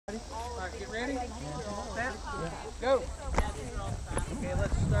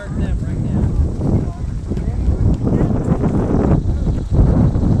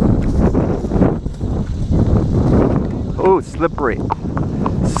slippery.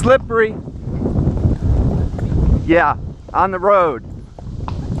 Slippery. Yeah, on the road.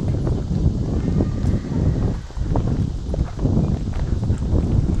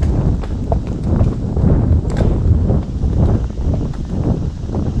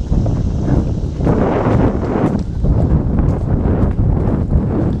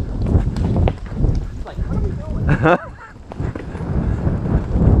 Like, how are we going?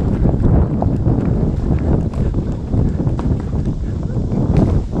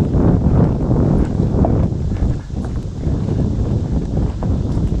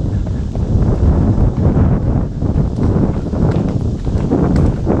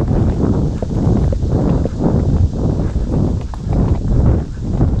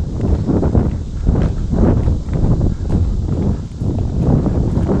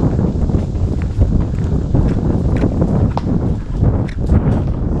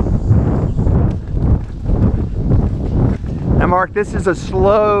 Now Mark, this is a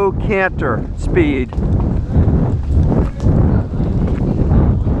slow canter speed.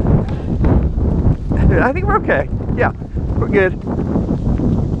 I think we're okay. Yeah, we're good.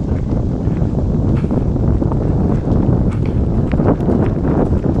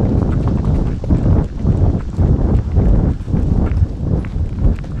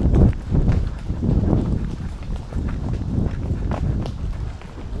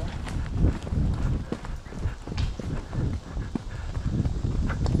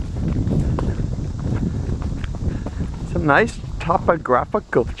 Some nice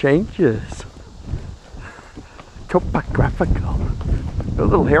topographical changes. Topographical. A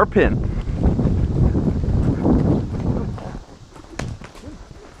little hairpin.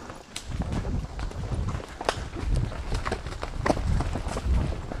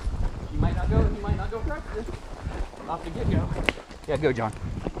 You might not go correct. Off to get go. Yeah, go, John.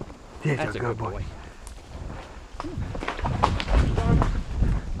 That's a good boy.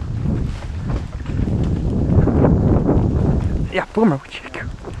 Yeah, Boomer, what you do?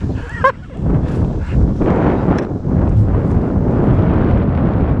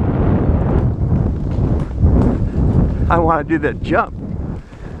 I want to do that jump,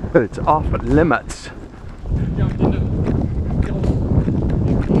 but it's off limits. Jumped into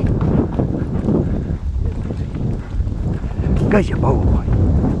Good boy.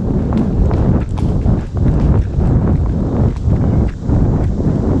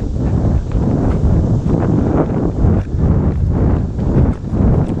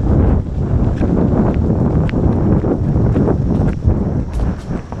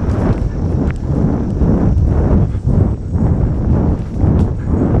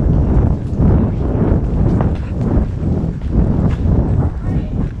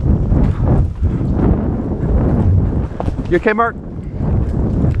 You okay, Mark?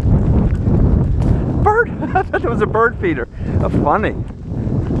 Bird? I thought it was a bird feeder. Oh, funny.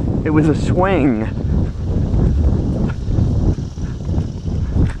 It was a swing.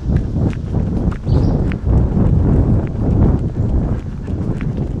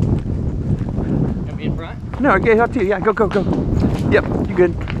 Got me in front? No, okay, up to you. Yeah, go, go, go. Yep, you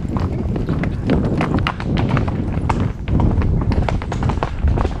good.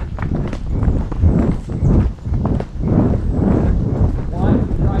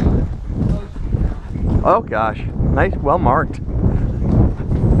 Oh gosh, nice, well marked.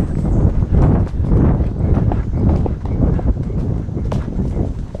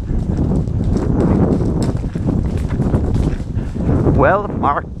 Well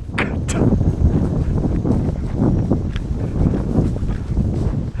marked.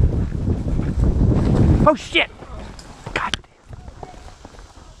 Oh shit! God.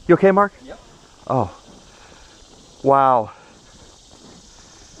 You okay, Mark? Yep. Oh. Wow.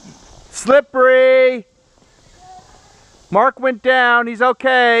 Slippery! Mark went down, he's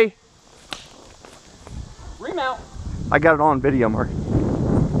okay. Remount. I got it on video, Mark.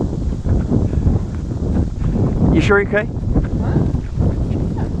 You sure you're okay?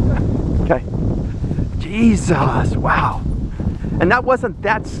 Okay. Jesus, wow. And that wasn't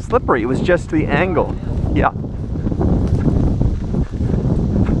that slippery, it was just the angle. Yeah.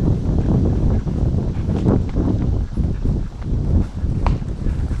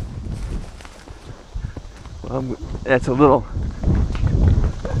 That's a little.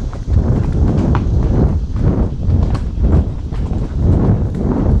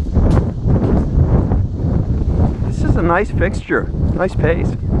 This is a nice fixture, nice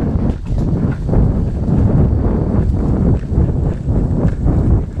pace.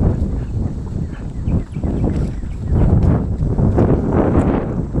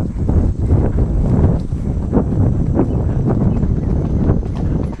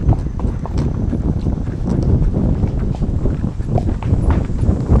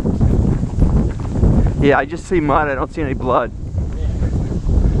 Yeah, I just see mud. I don't see any blood. Yeah.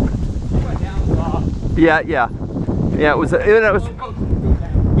 She went down the law. Yeah, yeah, yeah. It was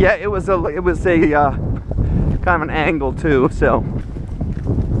yeah. It was a kind of an angle too. So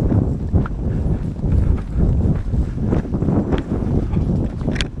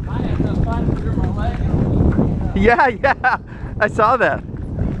I had enough time to clear my leg and yeah, yeah. I saw that.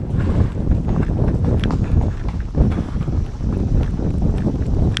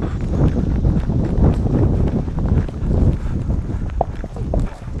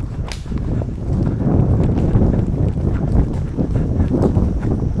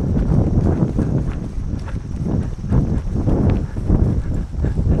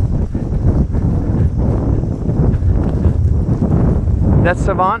 That's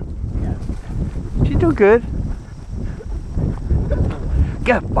Savant? Yeah. She's doing good.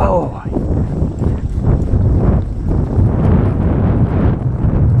 Good boy.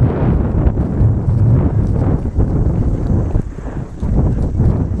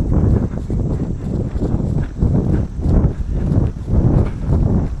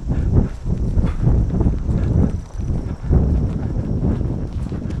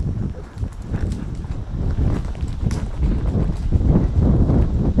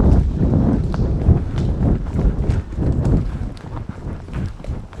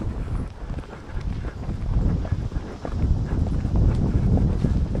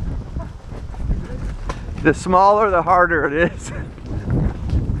 The smaller, the harder it is.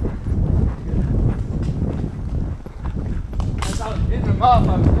 as I was getting them up,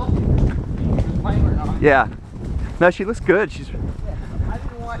 I was looking to see if she was playing or not. Yeah. No, she looks good. She's Yeah. I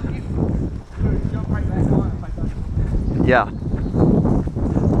didn't want you to jump right back on if I thought. yeah.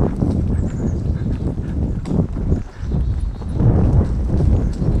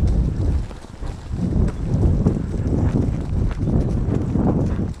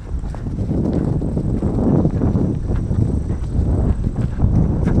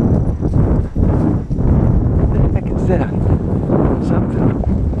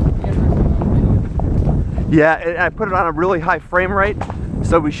 Yeah, and I put it on a really high frame rate,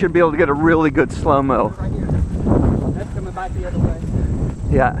 so we should be able to get a really good slow-mo. Right here. That's coming back the other way.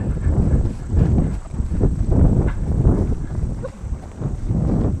 Yeah.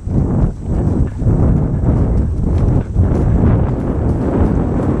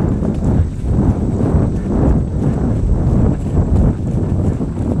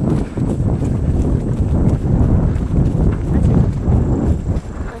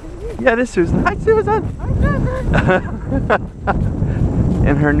 Yeah, this is Susan. Hi, Susan.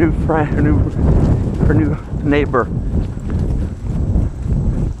 And her new friend, her new neighbor.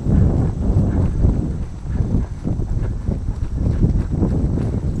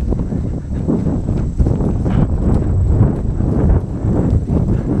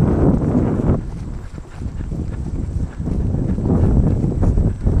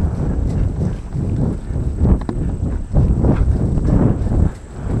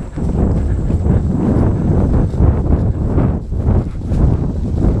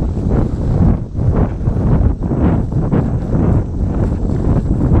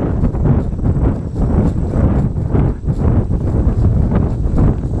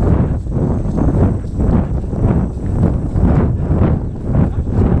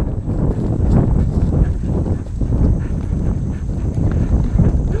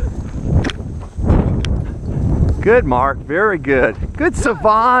 Good, Mark. Very good. Good,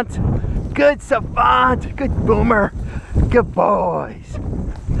 Savant. Good, Savant. Good, Boomer. Good boys.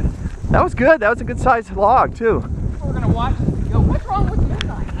 That was good. That was a good sized log, too. We're going to watch this and go, what's wrong with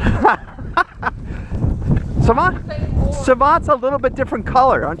midnight? Savant's a little bit different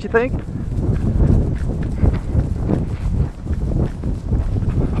color, don't you think?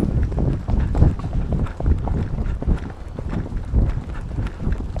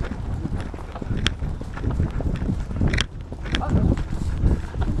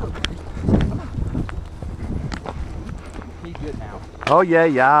 He's good now. Oh, yeah,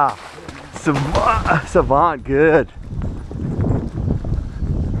 yeah. Savant, good.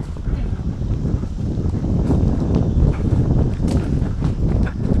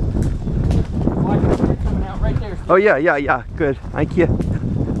 Coming out right there. Oh, yeah, yeah, yeah. Good. Thank you.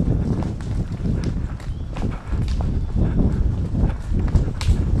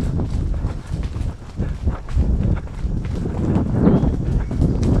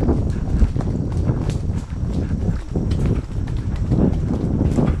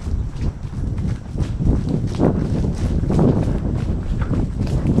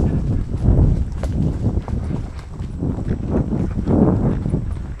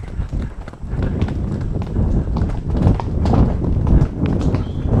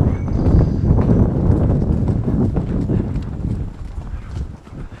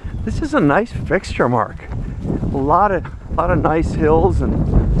 is a nice fixture, Mark. A lot of nice hills and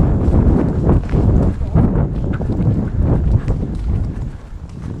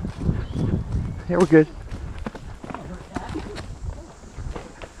yeah, we're good.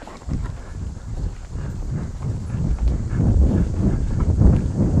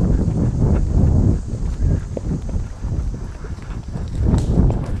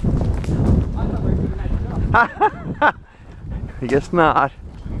 I guess not.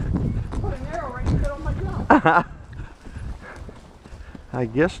 Put an arrow right in the middle of my jump. I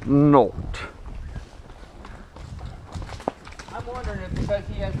guess not. I'm wondering if because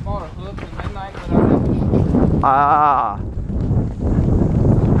he has smaller hooves and midnight without it. Ah.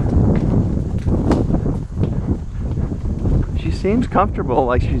 She seems comfortable,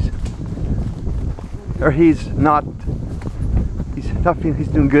 like she's, or he's not. He's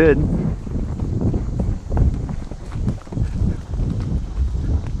doing good.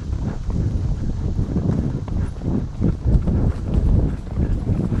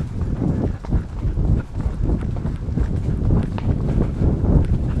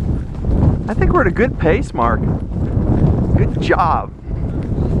 I think we're at a good pace, Mark. Good job.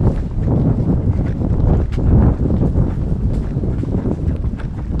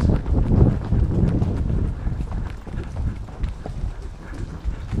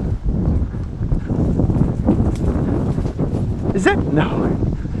 Is it? No.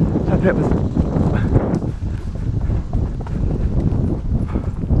 I thought that was.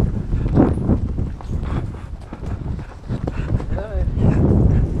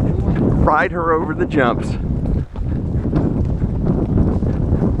 Ride her over the jumps.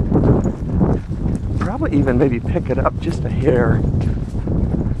 Probably even maybe pick it up just a hair.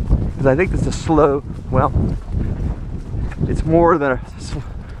 Because I think this is a slow, well, it's more than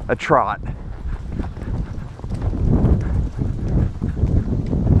a trot.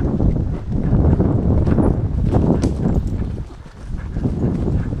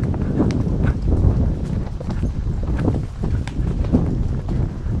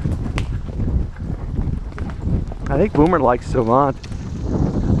 I think Boomer likes Savant.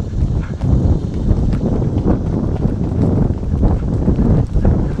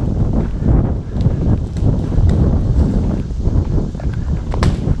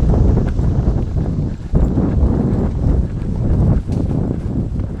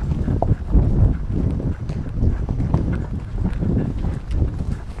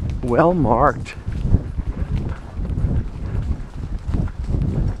 Well marked.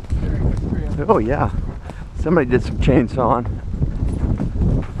 Oh yeah. Somebody did some chainsawing.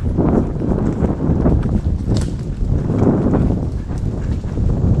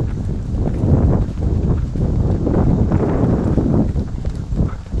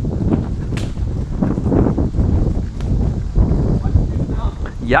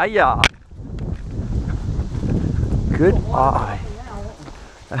 Yeah, yeah. Good eye.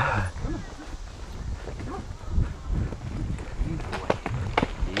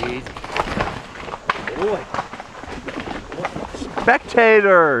 Easy. Boy.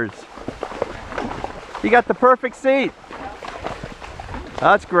 Spectators! You got the perfect seat.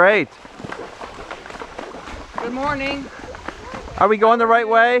 That's great. Good morning. Are we going the right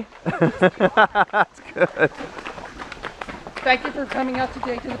way? That's good. Thank you for coming out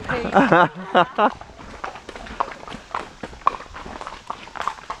today to the page.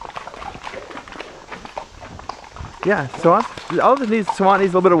 Yeah, Swan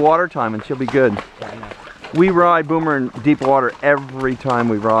needs a little bit of water time and she'll be good. Yeah, I know. We ride Boomer in deep water every time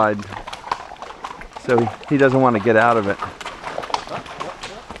we ride. So he doesn't want to get out of it.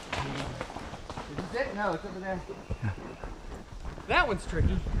 Is this it? No, it's over there. That one's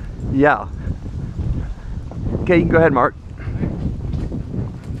tricky. Yeah. Okay, you can go ahead, Mark.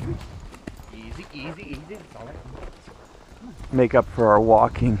 Easy, easy, easy. That's all right. Make up for our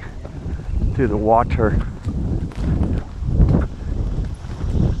walking through the water.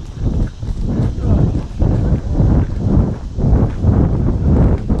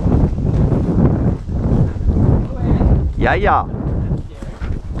 Yeah, yeah.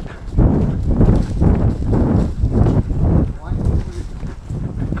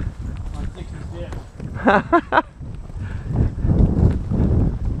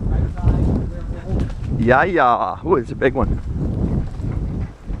 Yeah, yeah. Ooh, it's a big one.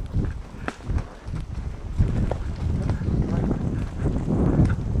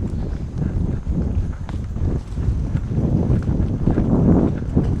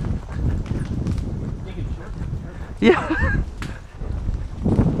 Yeah.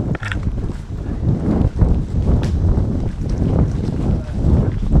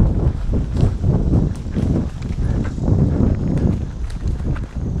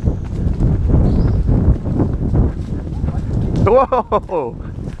 Whoa!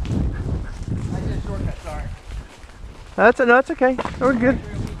 I did a shortcut, sorry. No, that's okay. We're good.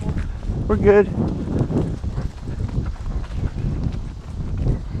 We're good.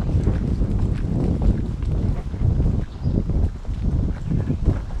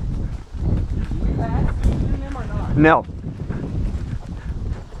 We passed in them or not? No.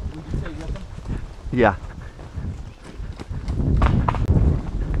 We just stay with them? Yeah.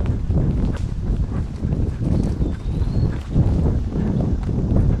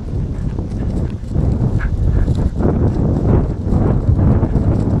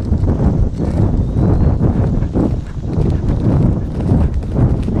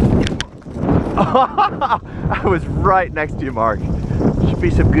 I was right next to you, Mark. Should be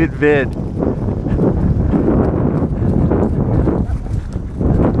some good vid.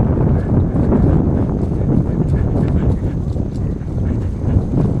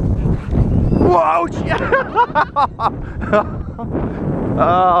 Whoa!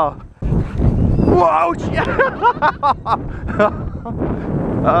 Oh. Whoa!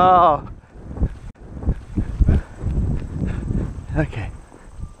 Oh. Okay.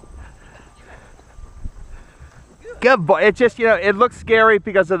 Good boy. It just, you know, it looks scary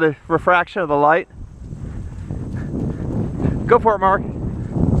because of the refraction of the light. Go for it, Mark.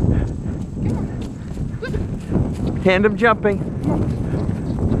 Tandem jumping.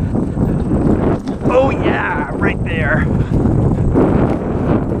 Oh yeah, right there.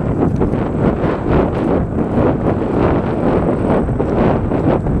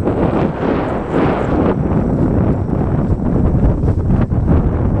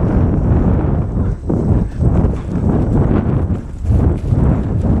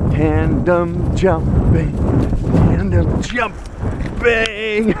 Tandem jumping, tandem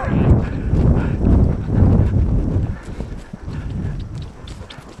jumping.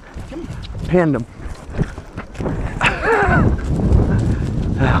 Tandem.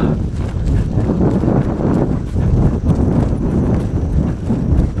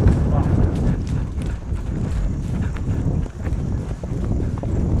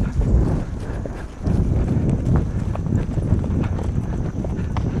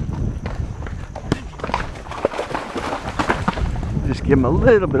 Just give him a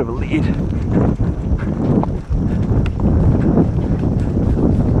little bit of a lead.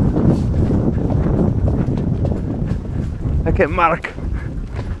 Okay, Mark.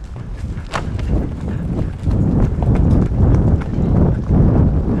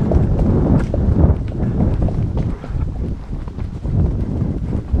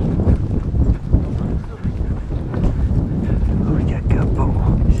 Oh, we got good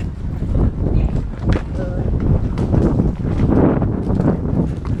boys.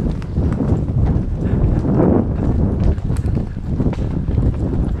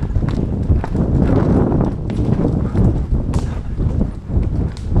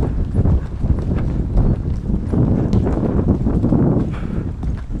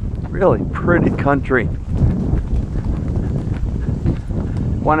 Really pretty country.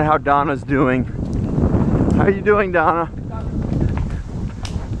 Wonder how Donna's doing. How are you doing, Donna?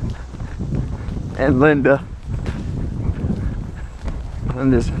 And Linda.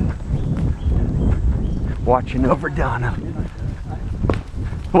 Linda's watching over Donna.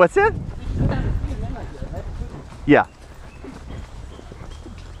 What's it? Yeah.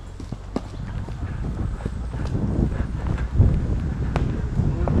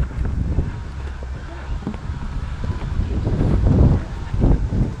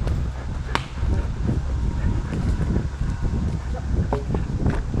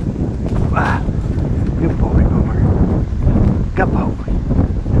 Good boy, Boomer. Good boy.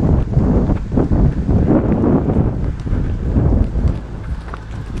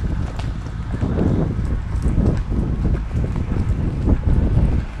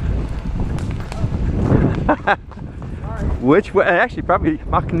 Which way? Actually, probably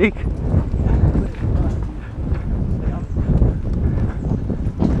Machinique.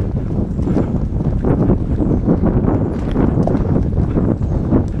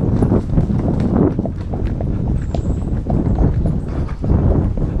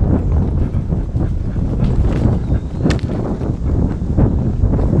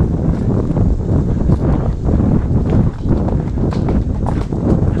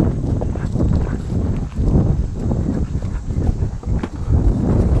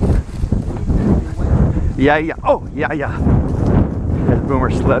 Yeah, yeah. Oh, yeah, yeah. As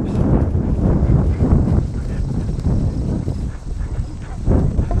Boomer slips.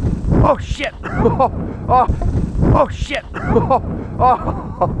 Oh, shit. Oh, oh, shit. Oh.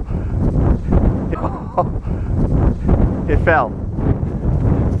 It fell.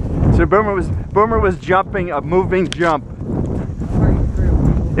 So Boomer was jumping a moving jump.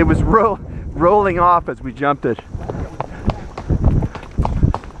 It was rolling off as we jumped it.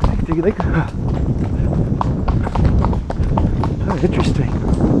 Oh, interesting.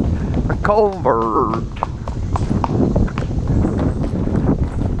 A culvert.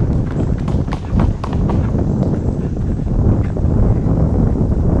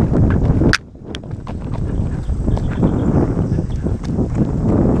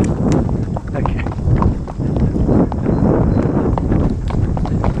 Okay.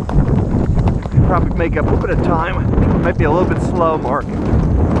 Probably make up a little bit of time. Might be a little bit slow, Mark.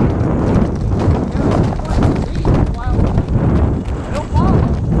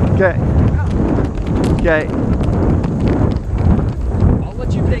 Okay. Okay. I'll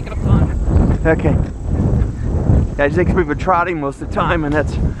let you take it up time. Okay. Yeah, I just think we've been trotting most of the time, and I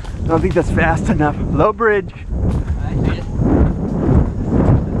don't think that's fast enough. Low bridge. I did.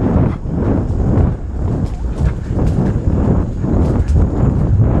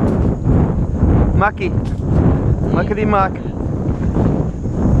 Mucky. Muckety muck.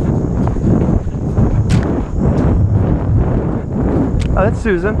 Oh, that's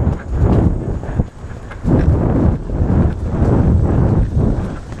Susan.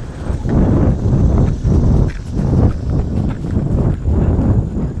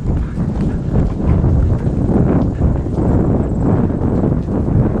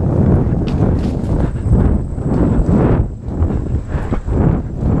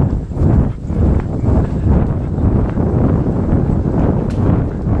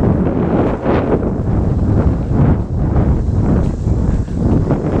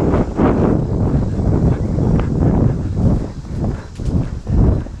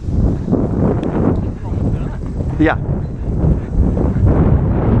 Yeah.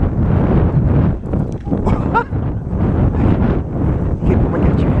 Keep looking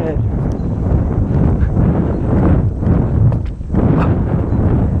at your head.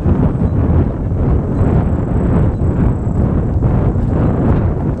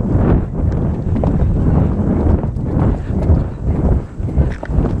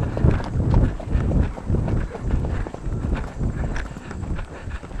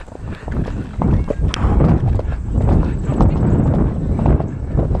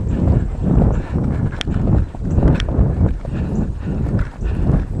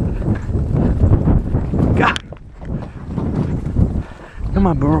 Come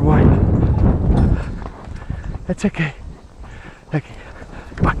on, Boomer boy. That's okay. Okay.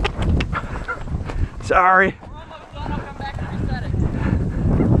 Sorry.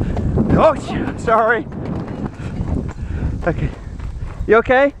 Oh, sorry. Okay. You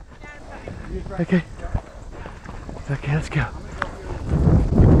okay? Okay. Okay, let's go.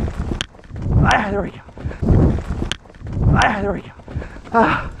 Ah, there we go. Ah, there we go.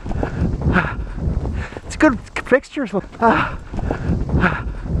 Ah. Ah. It's good fixtures. Ah.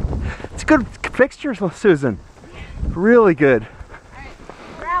 It's good fixtures, Susan. Really good. Alright,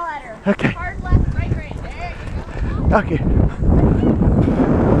 brow ladder. Okay. Hard left, right. There you go. Okay.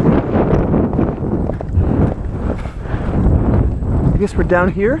 I guess we're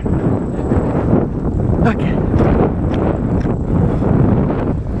down here. Okay.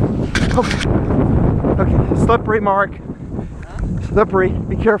 Okay. Okay. Slippery, Mark. Slippery.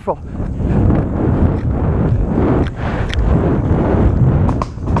 Be careful.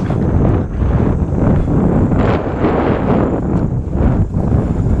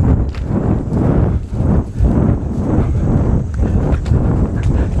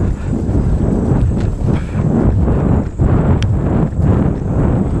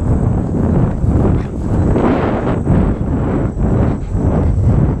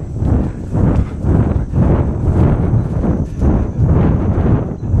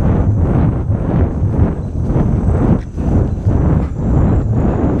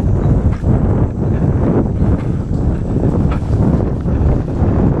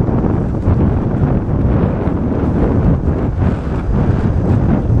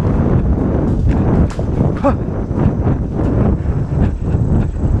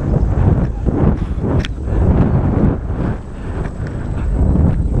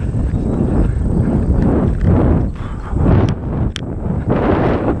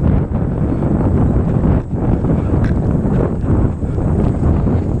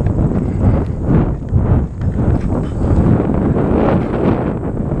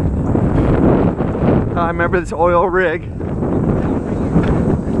 I remember this oil rig.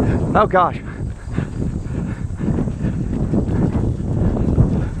 Oh gosh.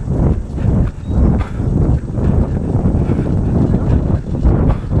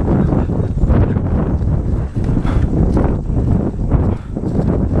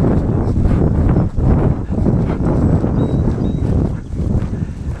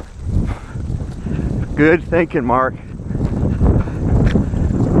 Good thinking, Mark.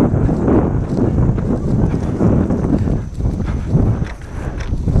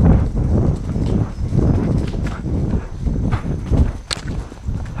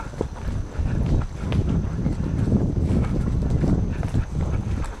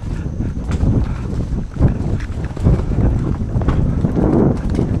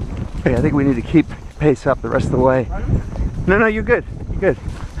 Okay, I think we need to keep pace up the rest of the way. No, no, you're good. You're good.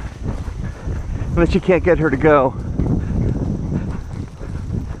 Unless you can't get her to go.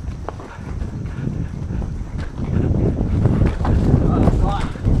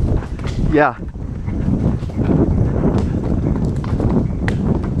 Yeah.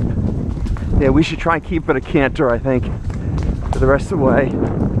 Yeah, we should try and keep it a canter, I think, for the rest of the way.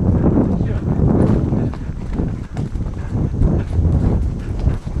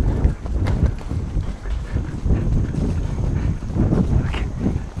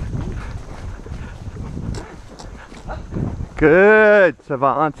 Good,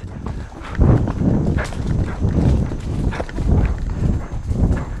 Savant.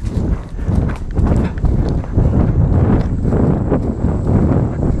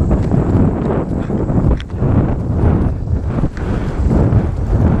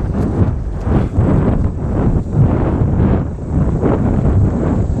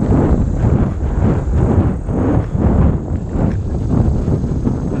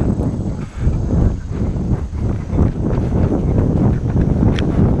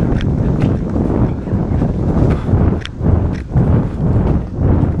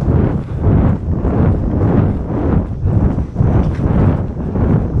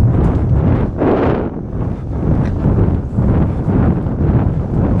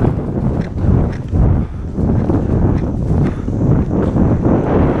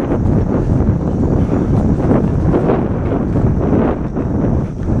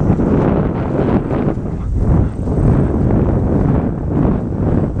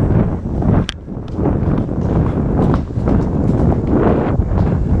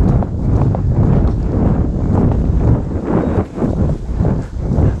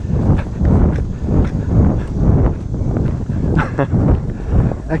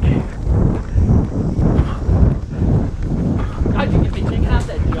 Okay. How'd you get me taking out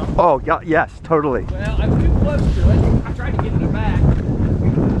that jump? Oh, yeah, yes, totally. Well, I'm too close to it. I tried to get in the back.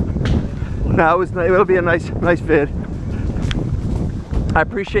 No, it'll be a nice vid. I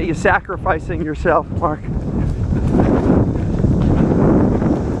appreciate you sacrificing yourself, Mark.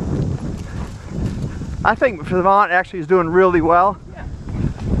 I think Savant actually is doing really well. Yeah.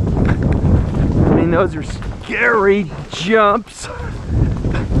 I mean, those are scary jumps.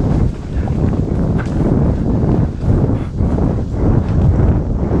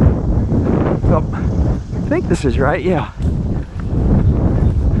 I think this is right, yeah.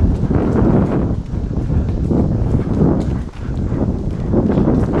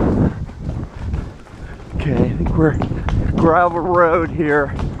 Okay, I think we're gravel road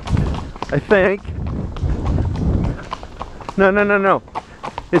here. I think. No.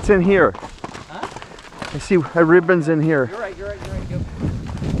 It's in here. Huh? I see a ribbon's in here. You're right. Go.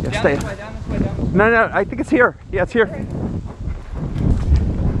 Yeah, Down stay. this way, down this way. No, I think it's here. Yeah, it's here.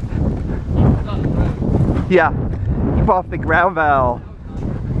 Yeah, keep off the gravel.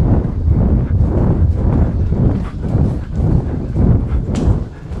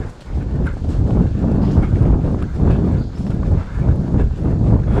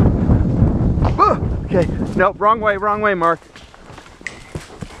 Oh, okay, no, wrong way, Mark.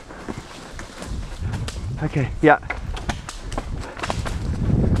 Okay, yeah.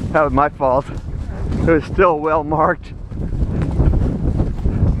 That was my fault. It was still well marked.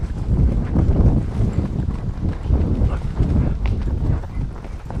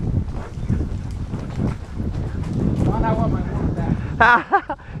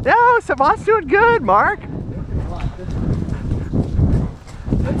 No, Savant's doing good, Mark.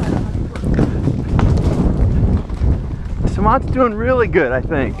 Savant's doing really good, I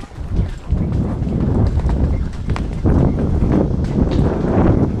think.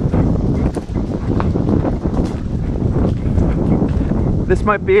 This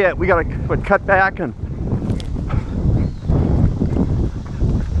might be it. We gotta cut back and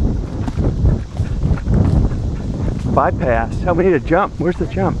bypass. Oh, we need a jump. Where's the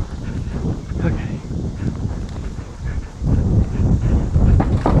jump? Okay.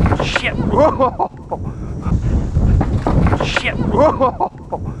 Shit. Whoa. Shit. Whoa.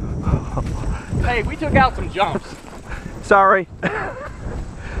 Hey, we took out some jumps. Sorry.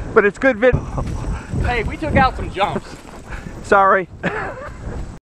 But it's good vid. Hey, we took out some jumps. Sorry.